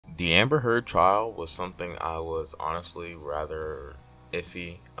The Amber Heard trial was something I was honestly rather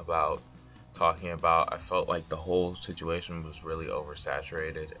iffy about talking about. I felt like the whole situation was really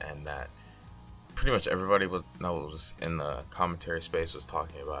oversaturated and that pretty much everybody was in the commentary space was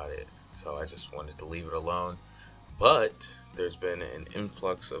talking about it. So I just wanted to leave it alone. But there's been an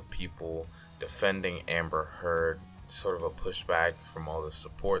influx of people defending Amber Heard, sort of a pushback from all the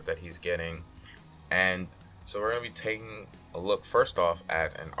support that he's getting. And so we're going to be taking a look first off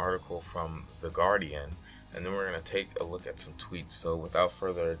at an article from The Guardian, and then we're going to take a look at some tweets. So without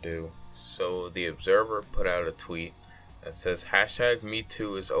further ado, so The Observer put out a tweet that says,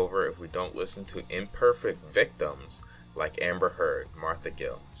 #MeToo is over if we don't listen to imperfect victims like Amber Heard, Martha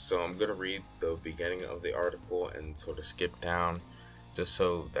Gill. So I'm going to read the beginning of the article and sort of skip down just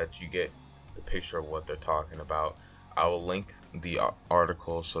so that you get the picture of what they're talking about. I will link the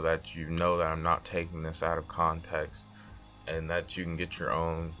article so that you know that I'm not taking this out of context and that you can get your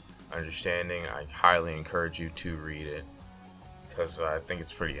own understanding. I highly encourage you to read it because I think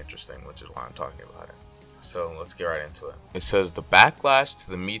it's pretty interesting, which is why I'm talking about it. So let's get right into it. It says, the backlash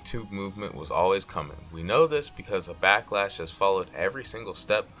to the Me Too movement was always coming. We know this because a backlash has followed every single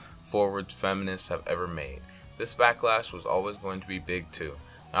step forward feminists have ever made. This backlash was always going to be big too.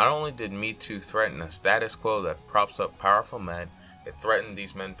 Not only did Me Too threaten a status quo that props up powerful men, it threatened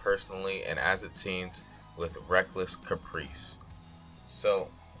these men personally and, as it seems, with reckless caprice. So,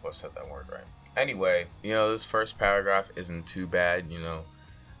 I said that word right. Anyway, this first paragraph isn't too bad.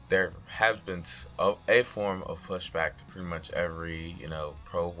 There has been a form of pushback to pretty much every,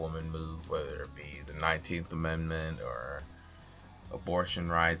 pro-woman move, whether it be the 19th Amendment or abortion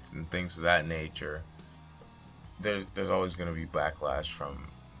rights and things of that nature. There's always going to be backlash from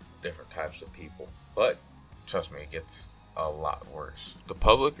different types of people, but trust me, it gets a lot worse. The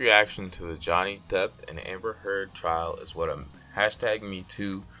public reaction to the Johnny Depp and Amber Heard trial is what a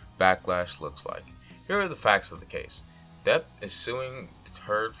 #MeToo backlash looks like. Here are the facts of the case. Depp is suing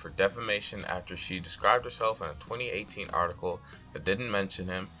Heard for defamation after she described herself in a 2018 article that didn't mention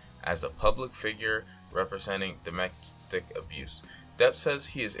him as a public figure representing domestic abuse. Depp says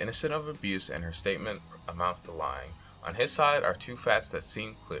he is innocent of abuse and her statement amounts to lying. On his side are two facts that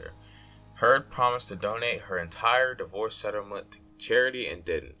seem clear. Heard promised to donate her entire divorce settlement to charity and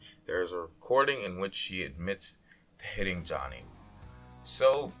didn't. There is a recording in which she admits to hitting Johnny.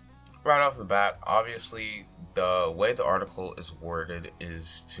 So, right off the bat, obviously, the way the article is worded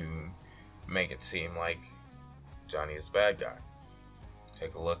is to make it seem like Johnny is the bad guy.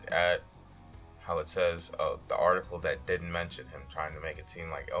 Take a look at how it says the article that didn't mention him, trying to make it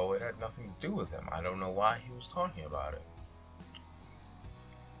seem like, it had nothing to do with him. I don't know why he was talking about it.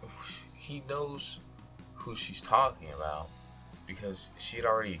 He knows who she's talking about because she had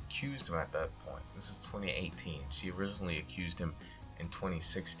already accused him at that point. This is 2018. She originally accused him in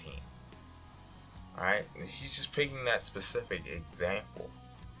 2016. Alright? He's just picking that specific example.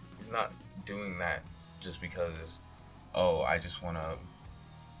 He's not doing that just because, I just want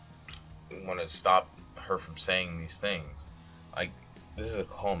to stop her from saying these things. Like, this is a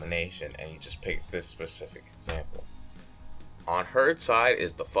culmination, and you just picked this specific example. On Heard's side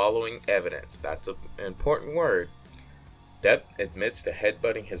is the following evidence. That's an important word. Depp admits to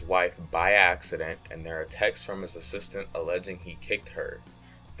headbutting his wife by accident, and there are texts from his assistant alleging he kicked Heard.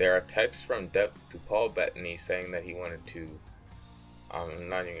 There are texts from Depp to Paul Bettany saying that he wanted to... I'm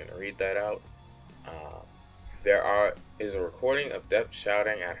not even going to read that out. There is a recording of Depp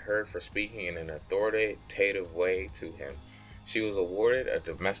shouting at Heard for speaking in an authoritative way to him. She was awarded a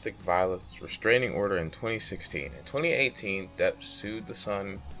domestic violence restraining order in 2016. In 2018, Depp sued the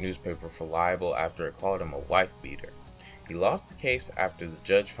Sun newspaper for libel after it called him a wife beater. He lost the case after the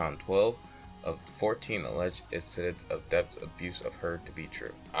judge found 12 of 14 alleged incidents of Depp's abuse of Heard to be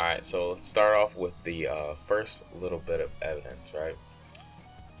true. Alright, so let's start off with the first little bit of evidence, right?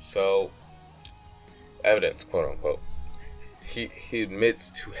 So, evidence, quote unquote. He admits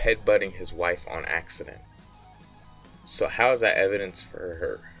to headbutting his wife on accident. So how is that evidence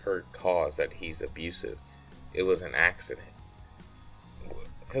for her cause that he's abusive? It was an accident.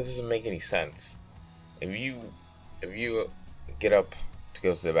 That doesn't make any sense. If you get up to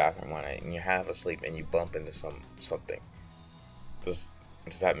go to the bathroom one night and you're half asleep and you bump into something, does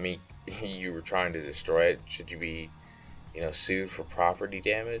that mean you were trying to destroy it? Should you be, sued for property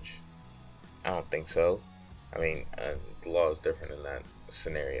damage? I don't think so. I mean, the law is different in that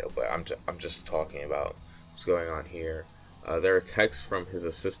scenario, but I'm just talking about what's going on here. There are texts from his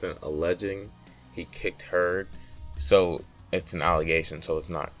assistant alleging he kicked Heard. So it's an allegation, so it's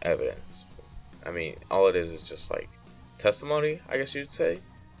not evidence. I mean, all it is just like testimony, I guess you'd say.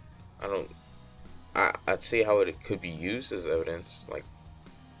 I'd see how it could be used as evidence. Like,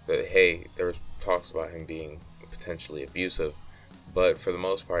 that, hey, there was talks about him being potentially abusive, but for the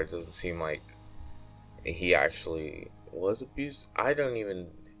most part, it doesn't seem like he actually was abused. I don't even.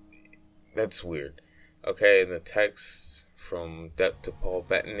 That's weird. Okay, in the text from Depp to Paul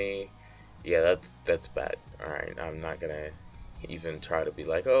Bettany, yeah, that's bad. All right, I'm not gonna even try to be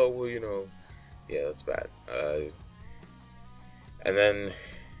like, oh well, yeah, that's bad. And then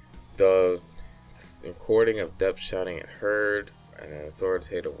the recording of Depp shouting at Heard in an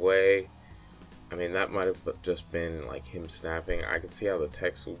authoritative way. I mean, that might have just been like him snapping. I could see how the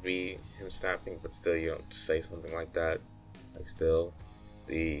text would be him snapping, but still, you don't say something like that. Like, still,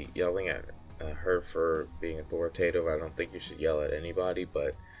 the yelling at her for being authoritative, I don't think you should yell at anybody,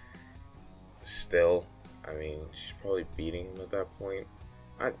 but still, I mean, she's probably beating him at that point.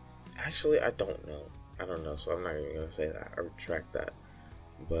 I don't know. I don't know, so I'm not even gonna say that. I retract that.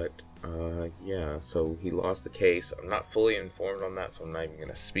 But yeah, so he lost the case. I'm not fully informed on that, so I'm not even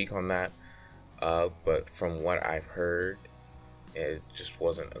gonna speak on that. But from what I've heard, it just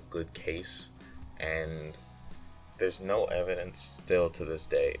wasn't a good case, and there's no evidence still to this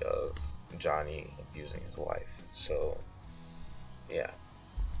day of Johnny abusing his wife. So, yeah.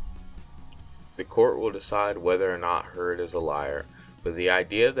 The court will decide whether or not Heard is a liar, but the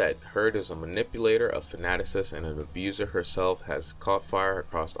idea that Heard is a manipulator, a fanaticist, and an abuser herself has caught fire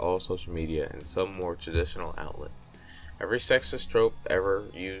across all social media and some more traditional outlets. Every sexist trope ever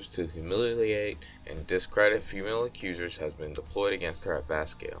used to humiliate and discredit female accusers has been deployed against her at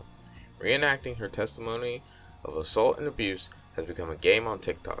vast scale. Reenacting her testimony of assault and abuse has become a game on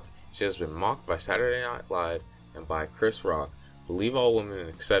TikTok. She has been mocked by Saturday Night Live and by Chris Rock, Believe All Women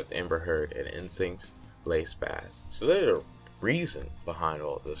Except Amber Heard, and NSYNC's Lay Spaz. So there's a reason behind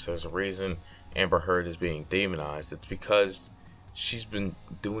all this. There's a reason Amber Heard is being demonized. It's because she's been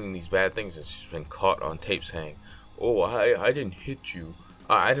doing these bad things and she's been caught on tape saying, oh, I didn't hit you.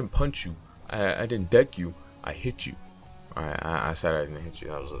 I didn't punch you. I didn't deck you. I hit you. I said I didn't hit you.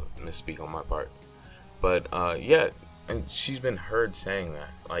 That was a misspeak on my part. But, yeah, and she's been heard saying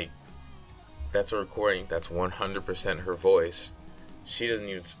that. Like, that's a recording. That's 100% her voice. She doesn't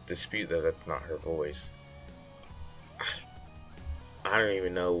even dispute that that's not her voice. I don't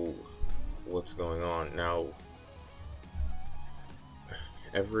even know what's going on. Now,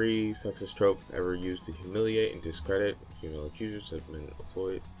 every sexist trope ever used to humiliate and discredit female accusers has been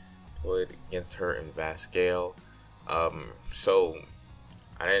employed against her in vast scale. So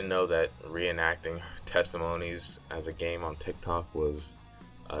I didn't know that reenacting testimonies as a game on TikTok was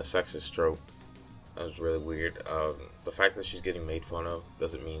a sexist trope. That was really weird. The fact that she's getting made fun of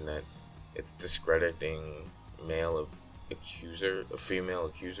doesn't mean that it's discrediting female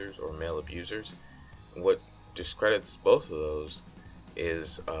accusers or male abusers. What discredits both of those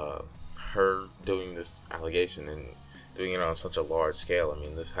is her doing this allegation and doing it on such a large scale. I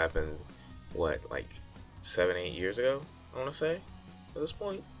mean, this happened, like 7-8 years ago, I want to say, at this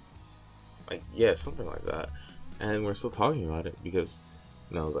point? Like, yeah, something like that. And we're still talking about it because,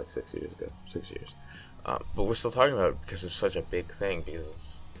 no, it was like 6 years ago. 6 years. But we're still talking about it because it's such a big thing, because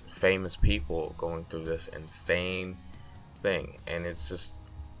it's famous people going through this insane thing, and it's just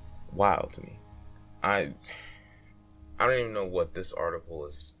wild to me. I don't even know what this article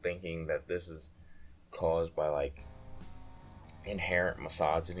is thinking, that this is caused by, like, inherent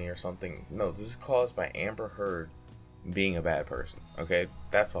misogyny or something. No, this is caused by Amber Heard being a bad person, okay?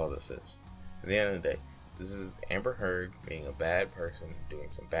 That's all this is. At the end of the day, this is Amber Heard being a bad person, doing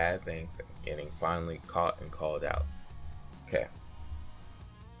some bad things, and getting finally caught and called out. Okay.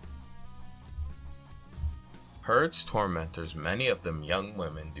 Heard's tormentors, many of them young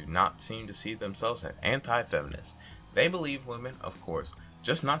women, do not seem to see themselves as anti-feminists. They believe women, of course,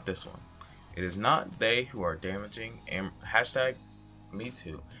 just not this one. It is not they who are damaging hashtag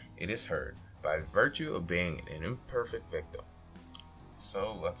 #MeToo. It is Heard, by virtue of being an imperfect victim.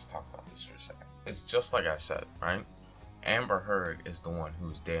 So let's talk about this for a second. It's just like I said, right? Amber Heard is the one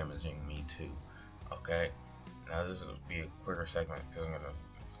who's damaging MeToo. Okay? Now this will be a quicker segment because I'm going to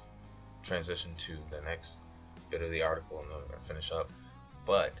transition to the next bit of the article and then I'm going to finish up.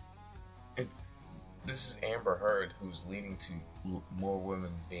 But this is Amber Heard who's leading to more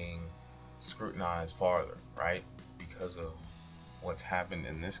women being scrutinized farther, right? Because of what's happened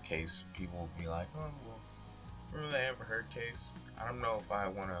in this case, people will be like, oh, well, remember the Amber Heard case? I don't know if I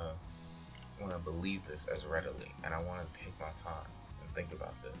want to believe this as readily, and I want to take my time and think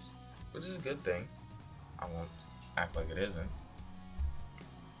about this, which is a good thing. I won't act like it isn't.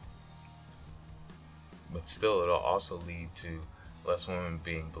 But still, it'll also lead to less women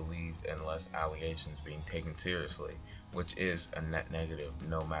being believed and less allegations being taken seriously, which is a net negative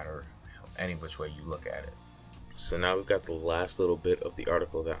no matter any which way you look at it. So now we've got the last little bit of the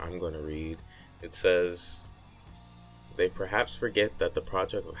article that I'm going to read. It says, they perhaps forget that the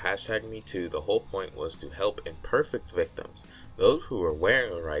project of #MeToo, the whole point was to help imperfect victims, those who were wearing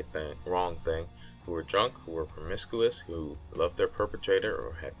the wrong thing, who were drunk, who were promiscuous, who loved their perpetrator,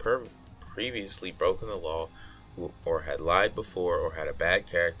 or had previously broken the law, or had lied before, or had a bad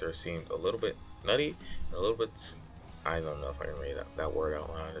character, seemed a little bit nutty, and a little bit, I don't know if I can read that word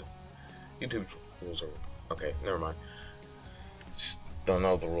out loud. YouTube rules are, okay, never mind. Just don't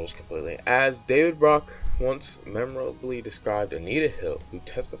know the rules completely. As David Brock once memorably described Anita Hill, who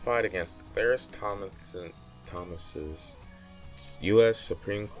testified against Clarence Thomas's U.S.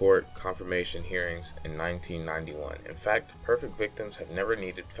 Supreme Court confirmation hearings in 1991. In fact, perfect victims have never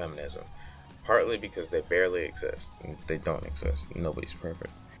needed feminism, partly because they barely exist. They don't exist. Nobody's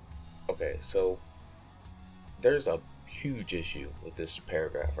perfect. Okay, so there's a huge issue with this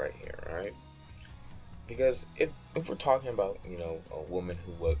paragraph right here, right? Because if we're talking about, a woman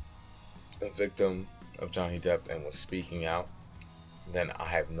who was a victim of Johnny Depp and was speaking out, then I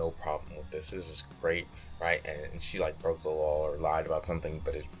have no problem with this. This is great, right? And she broke the law or lied about something,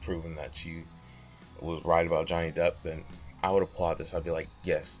 but it's proven that she was right about Johnny Depp, then I would applaud this. I'd be like,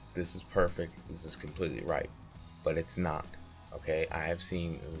 yes, this is perfect. This is completely right. But it's not, okay? I have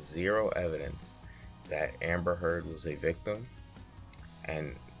seen zero evidence that Amber Heard was a victim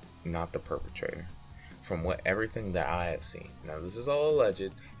and not the perpetrator. From everything that I have seen. Now, this is all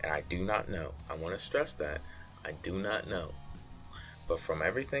alleged, and I do not know. I want to stress that. I do not know. But from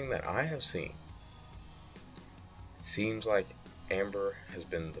everything that I have seen, it seems like Amber has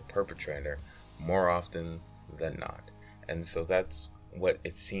been the perpetrator more often than not. And so that's what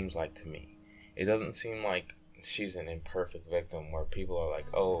it seems like to me. It doesn't seem like she's an imperfect victim where people are like,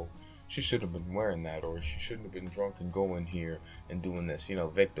 oh, she shouldn't have been wearing that, or she shouldn't have been drunk and going here and doing this,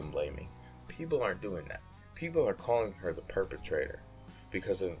 victim blaming. People aren't doing that. People are calling her the perpetrator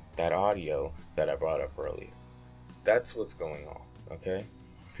because of that audio that I brought up earlier. That's what's going on, okay?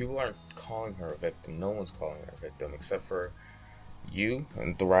 People aren't calling her a victim. No one's calling her a victim except for you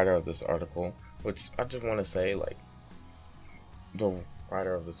and the writer of this article, which I just want to say, the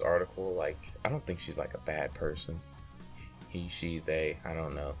writer of this article, I don't think she's a bad person. He, she, they, I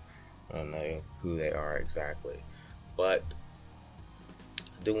don't know. I don't know who they are exactly. But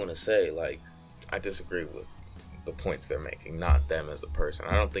I do want to say, I disagree with the points they're making, not them as a person.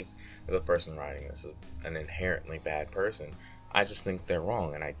 I don't think the person writing this is an inherently bad person. I just think they're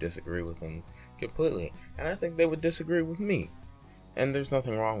wrong, and I disagree with them completely. And I think they would disagree with me. And there's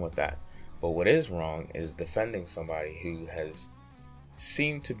nothing wrong with that. But what is wrong is defending somebody who has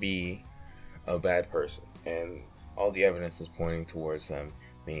seemed to be a bad person. And all the evidence is pointing towards them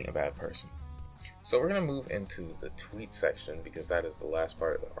being a bad person. So we're going to move into the tweet section because that is the last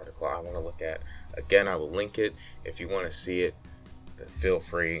part of the article I want to look at. Again, I will link it. If you want to see it, then feel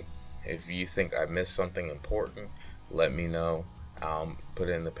free. If you think I missed something important, let me know. Put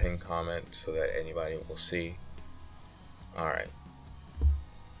it in the pinned comment so that anybody will see. Alright.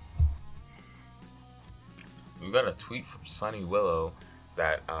 We got a tweet from Sunny Willow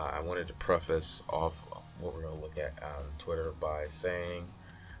that I wanted to preface off what we're going to look at on Twitter by saying,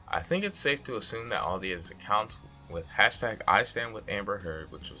 I think it's safe to assume that all these accounts with #IStandWithAmberHeard,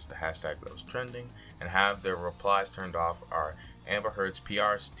 which was the hashtag that was trending, and have their replies turned off are Amber Heard's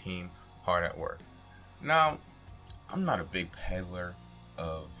PR team hard at work. Now, I'm not a big peddler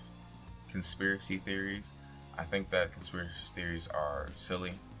of conspiracy theories. I think that conspiracy theories are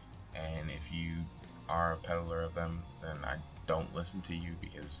silly, and if you are a peddler of them, then I don't listen to you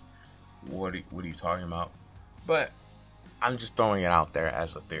because what are you talking about? But I'm just throwing it out there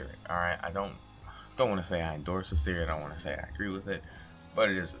as a theory, alright? I don't want to say I endorse this theory, I don't want to say I agree with it, but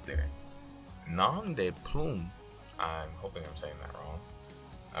it is a theory. Nom de plume, I'm hoping I'm saying that wrong.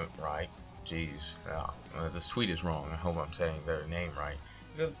 I'm right. Jeez, this tweet is wrong. I hope I'm saying their name right,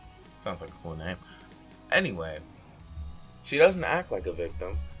 because it sounds like a cool name. Anyway, she doesn't act like a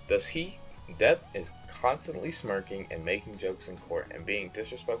victim, does he? Depp is constantly smirking and making jokes in court and being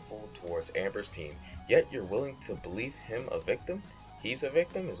disrespectful towards Amber's team, yet you're willing to believe him a victim? He's a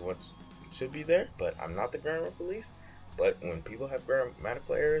victim is what should be there, but I'm not the grammar police. But when people have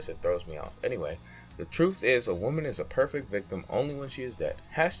grammatical errors, it throws me off. Anyway, the truth is a woman is a perfect victim only when she is dead.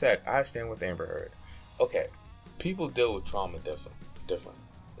 #IStandWithAmberHeard. Okay, people deal with trauma different.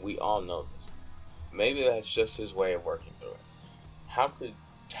 We all know this. Maybe that's just his way of working through it. How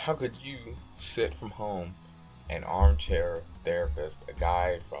could you sit from home, an armchair therapist, a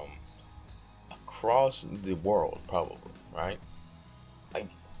guy from across the world, probably, right?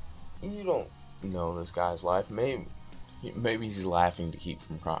 You don't know this guy's life. Maybe he's laughing to keep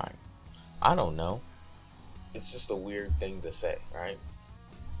from crying. I don't know. it's just a weird thing to say, right?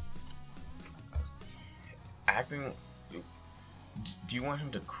 Acting. Do you want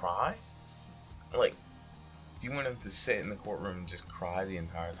him to cry? Like, do you want him to sit in the courtroom and just cry the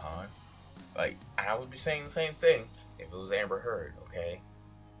entire time? Like, I would be saying the same thing if it was Amber Heard, okay?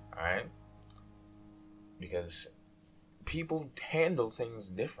 Alright? Because people handle things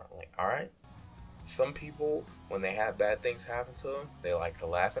differently, alright? Some people, when they have bad things happen to them, they like to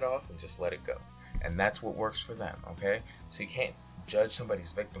laugh it off and just let it go. And that's what works for them, okay? So you can't judge somebody's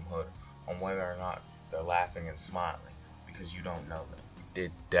victimhood on whether or not they're laughing and smiling because you don't know them.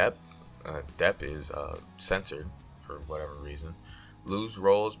 Did Depp is censored for whatever reason, lose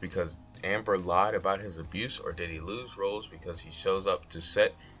roles because Amber lied about his abuse, or did he lose roles because he shows up to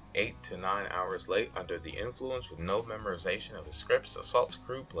set 8 to 9 hours late under the influence with no memorization of his scripts, assaults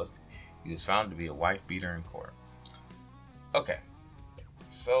crew, plus he was found to be a wife beater in court? Okay,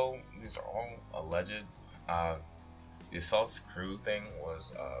 so these are all alleged. The assaults crew thing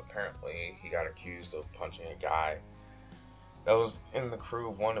was apparently he got accused of punching a guy that was in the crew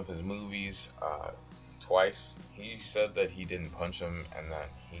of one of his movies twice. He said that he didn't punch him and that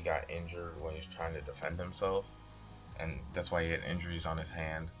he got injured when he was trying to defend himself, and that's why he had injuries on his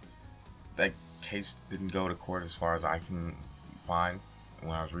hand. That case didn't go to court as far as I can find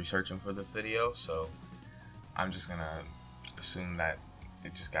when I was researching for this video, so I'm just gonna assume that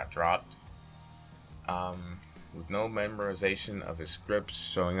it just got dropped. With no memorization of his scripts,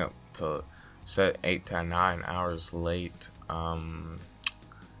 showing up to set 8 to 9 hours late. Honestly,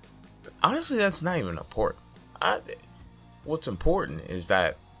 that's not even important. What's important is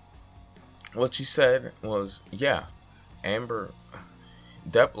that what she said was, yeah,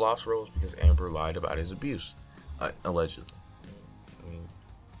 Depp lost roles because Amber lied about his abuse, allegedly. I mean,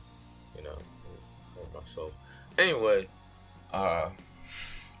 you know, hurt myself. Anyway,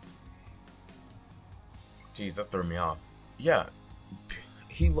 geez, that threw me off. Yeah,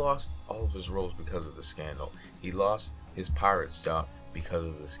 he lost all of his roles because of the scandal. He lost his Pirates job because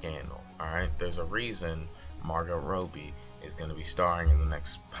of the scandal. Alright? There's a reason Margot Robbie is going to be starring in the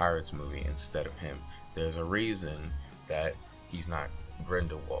next Pirates movie instead of him. There's a reason that he's not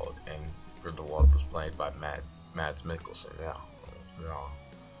Grindelwald, and Grindelwald was played by Mads Mikkelsen. Yeah.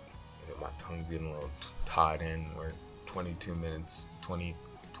 My tongue's getting a little tied in. We're 22 minute-ish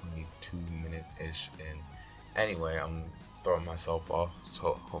in. Anyway, I'm throwing myself off,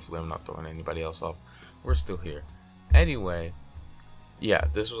 so hopefully I'm not throwing anybody else off. We're still here. Anyway, yeah,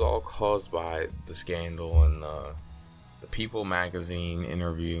 this was all caused by the scandal and the People magazine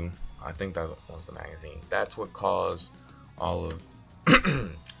interview. I think that was the magazine. That's what caused all of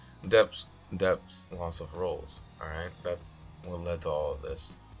Depp's loss of roles. Alright, that's what led to all of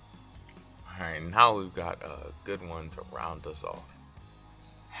this. Alright, now we've got a good one to round us off.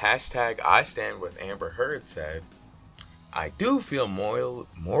 Hashtag I Stand With Amber Heard said, I do feel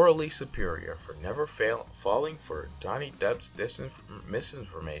morally superior for never falling for Johnny Depp's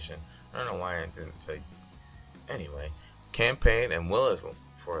misinformation. I don't know why I didn't say. Anyway, campaign and will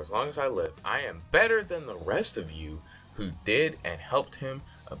for as long as I lived. I am better than the rest of you who did and helped him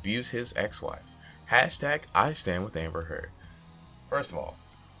abuse his ex-wife. Hashtag I Stand With Amber Heard. First of all,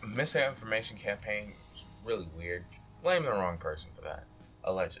 misinformation campaign is really weird. Blame the wrong person for that.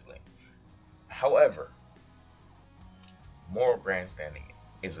 Allegedly. However, moral grandstanding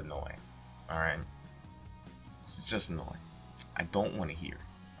is annoying. Alright? It's just annoying. I don't want to hear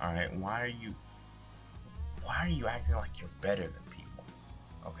it. Alright? Why are you acting like you're better than people?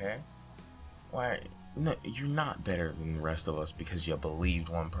 Okay? No, you're not better than the rest of us because you believed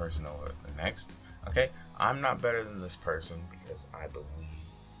one person over the next. Okay? I'm not better than this person because I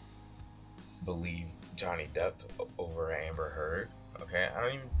believe Johnny Depp over Amber Heard. Okay, I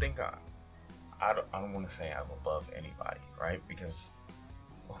don't even think I don't want to say I'm above anybody, right? Because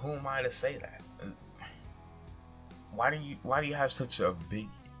who am I to say that? Why do you have such a big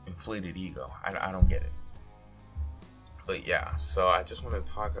inflated ego? I don't get it. But yeah, so I just want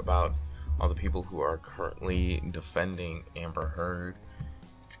to talk about all the people who are currently defending Amber Heard.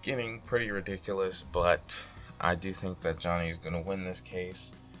 It's getting pretty ridiculous, but I do think that Johnny is going to win this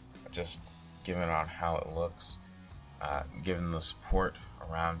case, just given on how it looks. Given the support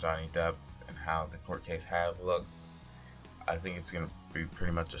around Johnny Depp and how the court case has looked, I think it's going to be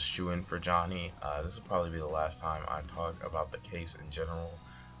pretty much a shoo-in for Johnny. This will probably be the last time I talk about the case in general,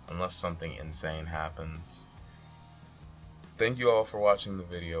 unless something insane happens. Thank you all for watching the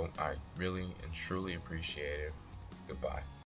video. I really and truly appreciate it. Goodbye.